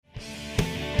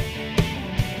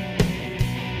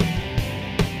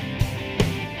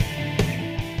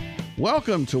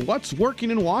Welcome to What's Working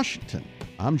in Washington.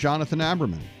 I'm Jonathan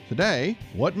Aberman. Today,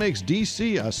 what makes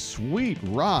D.C. a sweet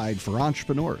ride for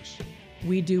entrepreneurs?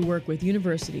 We do work with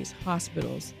universities,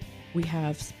 hospitals. We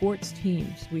have sports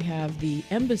teams. We have the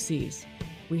embassies.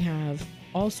 We have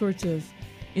all sorts of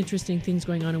interesting things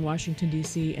going on in Washington,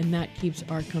 D.C., and that keeps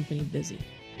our company busy.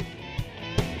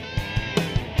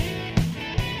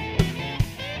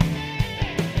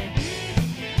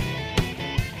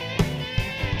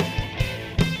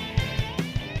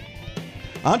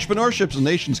 Entrepreneurship is the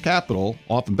nation's capital,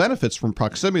 often benefits from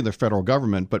proximity to the federal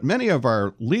government, but many of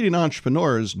our leading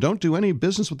entrepreneurs don't do any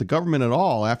business with the government at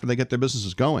all after they get their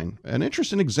businesses going. An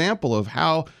interesting example of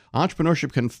how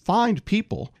entrepreneurship can find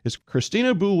people is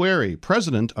Christina Bouweri,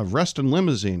 president of Reston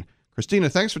Limousine. Christina,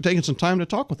 thanks for taking some time to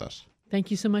talk with us. Thank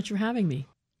you so much for having me.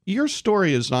 Your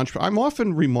story as an entrepreneur, I'm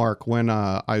often remark when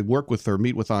I work with or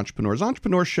meet with entrepreneurs,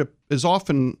 entrepreneurship is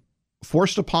often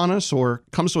forced upon us or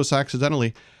comes to us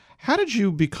accidentally. How did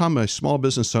you become a small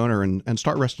business owner and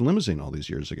start Reston Limousine all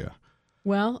these years ago?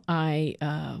 Well, I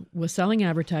was selling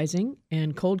advertising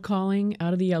and cold calling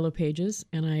out of the Yellow Pages,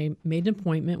 and I made an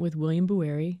appointment with William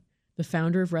Bouweri, the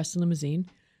founder of Reston Limousine,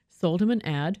 sold him an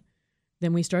ad,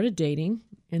 then we started dating,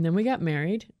 and then we got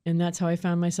married, and that's how I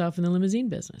found myself in the limousine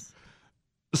business.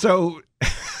 So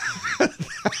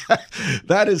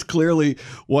that is clearly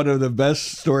one of the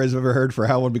best stories I've ever heard for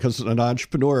how one becomes an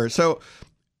entrepreneur. So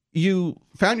you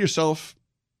found yourself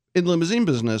in the limousine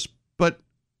business, but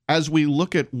as we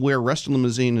look at where Reston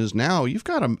Limousine is now, you've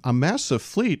got a massive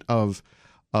fleet of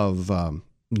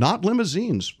not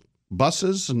limousines,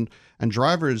 buses and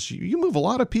drivers. You move a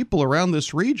lot of people around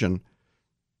this region.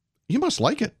 You must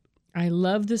like it. I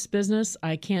love this business.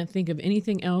 I can't think of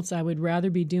anything else I would rather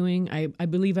be doing. I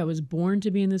believe I was born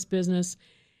to be in this business.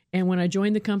 And when I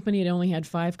joined the company, it only had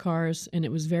 5 cars and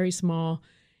it was very small.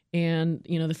 And,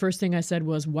 the first thing I said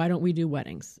was, why don't we do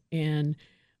weddings? And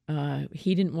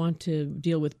he didn't want to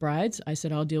deal with brides. I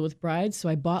said, I'll deal with brides. So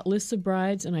I bought lists of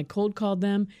brides and I cold called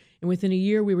them. And within a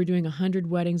year, we were doing 100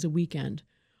 weddings a weekend.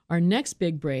 Our next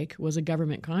big break was a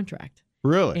government contract.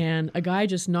 Really? And a guy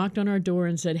just knocked on our door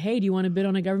and said, hey, do you want to bid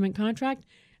on a government contract?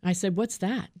 I said, what's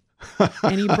that?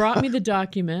 And he brought me the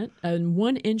document, a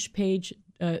 1-inch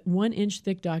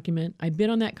thick document. I bid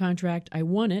on that contract. I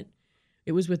won it.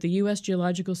 It was with the U.S.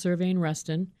 Geological Survey in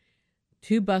Reston,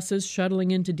 2 buses shuttling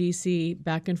into D.C.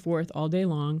 back and forth all day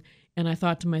long. And I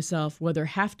thought to myself, well, there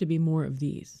have to be more of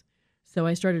these. So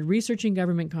I started researching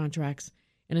government contracts.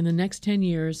 And in the next 10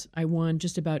 years, I won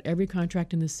just about every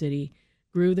contract in the city,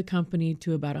 grew the company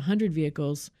to about 100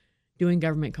 vehicles doing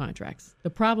government contracts. The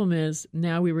problem is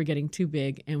now we were getting too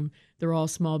big and they're all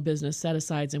small business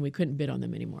set-asides and we couldn't bid on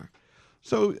them anymore.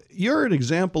 So you're an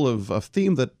example of a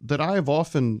theme that I have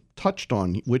often touched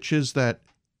on, which is that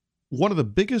one of the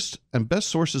biggest and best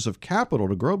sources of capital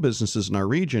to grow businesses in our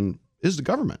region is the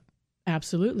government.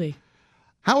 Absolutely.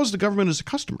 How is the government as a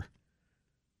customer?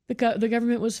 The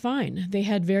government was fine. They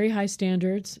had very high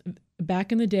standards.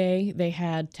 Back in the day, they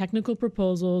had technical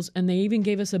proposals, and they even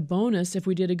gave us a bonus if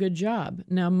we did a good job.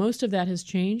 Now, most of that has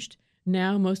changed.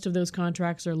 Now, most of those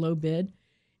contracts are low bid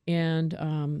and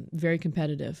very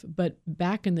competitive. But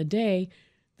back in the day,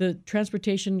 the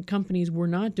transportation companies were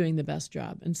not doing the best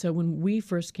job. And so when we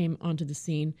first came onto the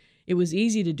scene, it was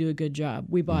easy to do a good job.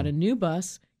 We bought a new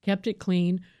bus, kept it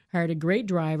clean, hired a great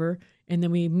driver, and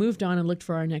then we moved on and looked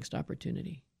for our next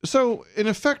opportunity. So in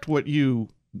effect, what you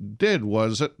did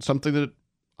was something that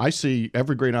I see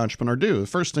every great entrepreneur do. The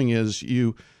first thing is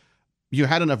you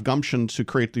had enough gumption to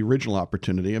create the original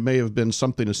opportunity. It may have been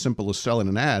something as simple as selling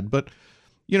an ad, but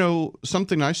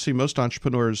something I see most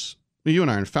entrepreneurs, you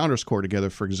and I are in Founders Core together,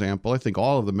 for example. I think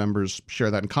all of the members share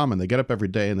that in common. They get up every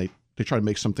day and they try to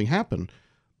make something happen.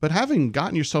 But having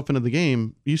gotten yourself into the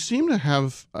game, you seem to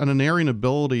have an unerring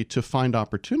ability to find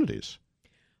opportunities.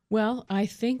 Well, I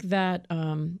think that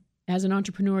as an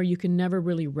entrepreneur, you can never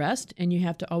really rest and you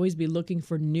have to always be looking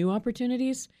for new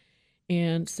opportunities.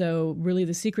 And so really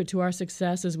the secret to our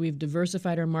success is we've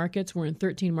diversified our markets. We're in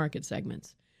 13 market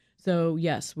segments. So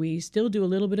yes, we still do a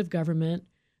little bit of government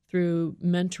through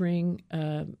mentoring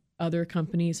other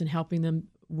companies and helping them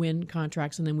win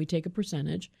contracts, and then we take a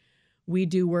percentage. We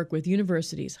do work with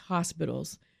universities,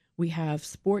 hospitals. We have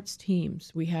sports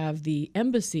teams. We have the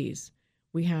embassies.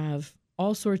 We have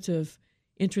all sorts of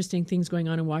interesting things going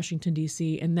on in Washington,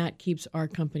 D.C., and that keeps our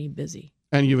company busy.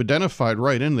 And you've identified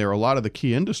right in there a lot of the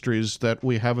key industries that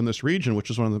we have in this region, which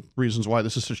is one of the reasons why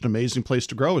this is such an amazing place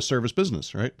to grow, is service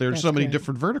business, right? There are so many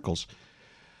different verticals.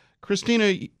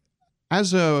 Christina,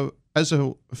 as a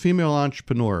female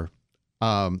entrepreneur,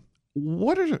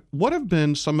 what have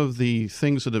been some of the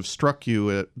things that have struck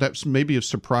you that maybe have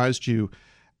surprised you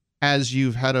as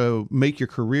you've had to make your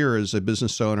career as a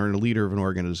business owner and a leader of an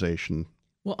organization?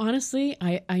 Well, honestly,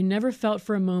 I never felt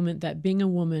for a moment that being a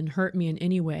woman hurt me in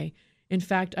any way. In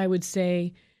fact, I would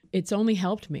say it's only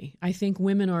helped me. I think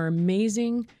women are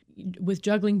amazing with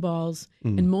juggling balls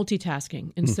and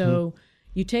multitasking. And so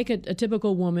you take a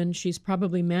typical woman, she's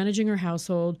probably managing her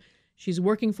household, she's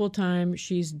working full time,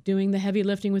 she's doing the heavy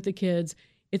lifting with the kids.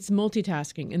 It's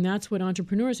multitasking, and that's what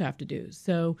entrepreneurs have to do.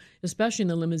 So especially in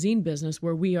the limousine business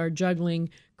where we are juggling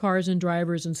cars and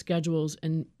drivers and schedules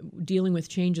and dealing with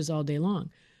changes all day long.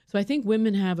 So I think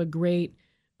women have a great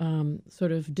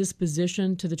sort of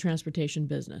disposition to the transportation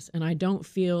business, and I don't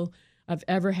feel I've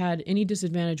ever had any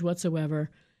disadvantage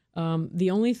whatsoever. The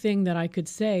only thing that I could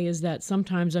say is that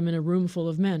sometimes I'm in a room full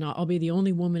of men. I'll be the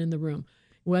only woman in the room,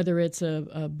 whether it's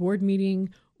a board meeting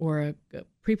or a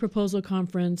pre-proposal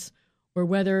conference, or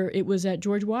whether it was at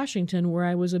George Washington where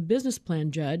I was a business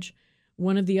plan judge.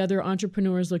 One of the other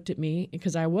entrepreneurs looked at me,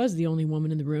 because I was the only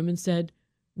woman in the room, and said,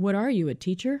 "What are you, a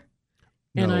teacher?"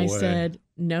 No and I way. said,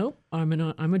 "Nope, I'm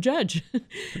a judge."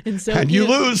 And so And you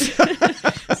lose.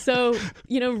 So,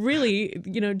 really,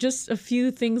 just a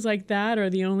few things like that are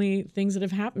the only things that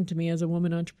have happened to me as a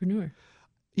woman entrepreneur.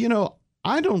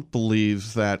 I don't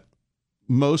believe that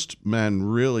most men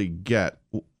really get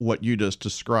what you just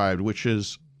described, which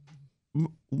is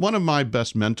one of my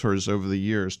best mentors over the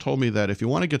years told me that if you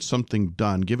want to get something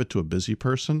done, give it to a busy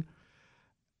person.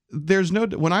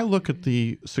 When I look at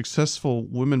the successful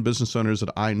women business owners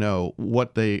that I know,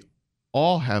 what they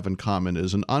all have in common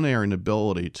is an unerring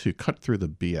ability to cut through the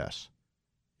BS,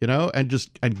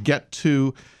 and get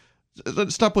to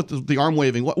stop with the arm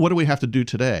waving. What do we have to do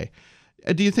today?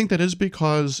 Do you think that is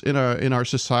because in our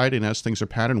society and as things are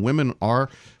patterned, women are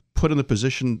put in the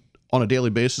position on a daily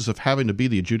basis of having to be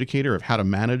the adjudicator of how to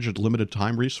manage limited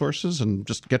time resources and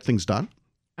just get things done?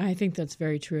 I think that's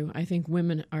very true. I think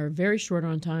women are very short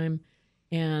on time,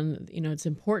 and it's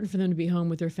important for them to be home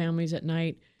with their families at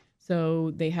night.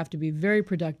 So they have to be very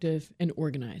productive and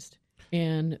organized,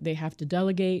 and they have to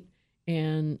delegate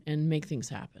and make things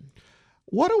happen.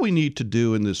 What do we need to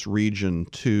do in this region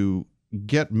to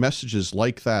get messages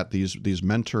like that, these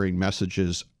mentoring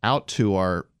messages, out to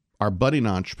our budding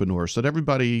entrepreneurs, so that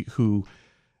everybody who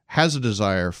has a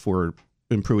desire for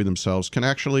improving themselves can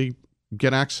actually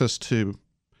get access to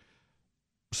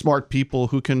smart people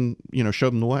who can, show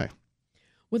them the way?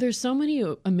 Well, there's so many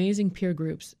amazing peer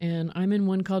groups, and I'm in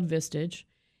one called Vistage,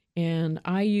 and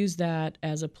I use that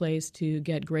as a place to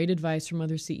get great advice from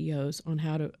other CEOs on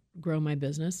how to grow my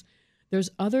business. There's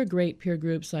other great peer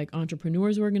groups like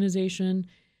Entrepreneurs Organization,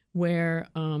 where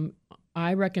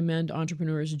I recommend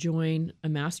entrepreneurs join a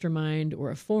mastermind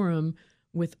or a forum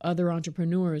with other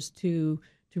entrepreneurs to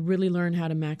really learn how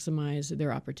to maximize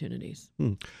their opportunities.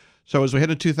 So as we head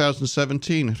into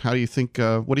 2017, what do you think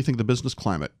of the business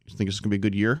climate? You think this is going to be a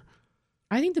good year?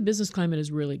 I think the business climate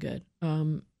is really good.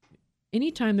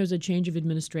 Anytime there's a change of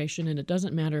administration, and it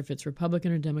doesn't matter if it's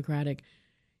Republican or Democratic,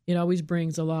 it always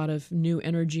brings a lot of new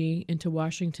energy into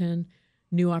Washington,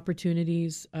 new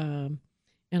opportunities. And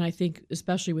I think,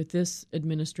 especially with this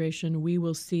administration, we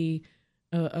will see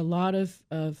a lot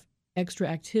of extra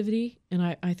activity. And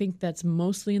I think that's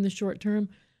mostly in the short term.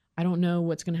 I don't know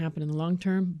what's going to happen in the long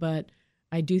term, but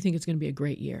I do think it's going to be a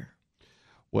great year.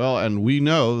 Well, and we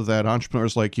know that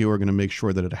entrepreneurs like you are going to make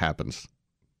sure that it happens.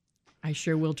 I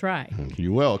sure will try.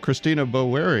 You will. Christina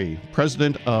Boeri,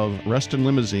 president of Reston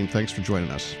Limousine, thanks for joining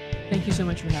us. Thank you so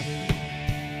much for having me.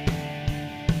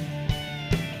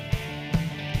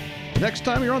 Next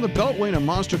time you're on the Beltway in a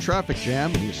monster traffic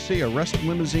jam and you see a Reston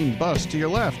Limousine bus to your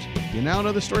left, you now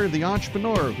know the story of the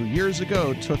entrepreneur who years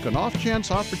ago took an off-chance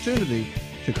opportunity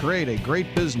to create a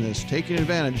great business, taking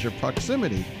advantage of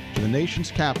proximity to the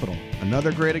nation's capital.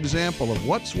 Another great example of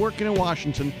what's working in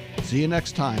Washington. See you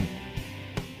next time.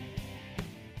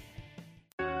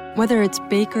 Whether it's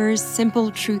Baker's Simple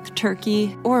Truth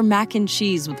Turkey or mac and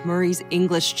cheese with Murray's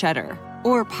English Cheddar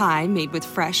or pie made with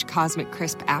fresh Cosmic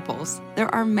Crisp apples,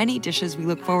 there are many dishes we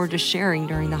look forward to sharing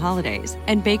during the holidays.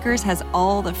 And Baker's has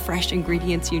all the fresh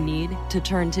ingredients you need to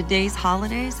turn today's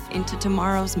holidays into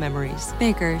tomorrow's memories.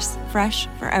 Baker's, fresh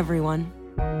for everyone.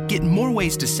 Get more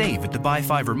ways to save at the Buy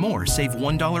 5 or More Save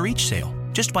 $1 each sale.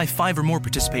 Just buy 5 or more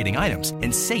participating items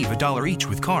and save $1 each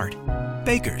with card.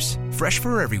 Baker's, fresh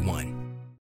for everyone.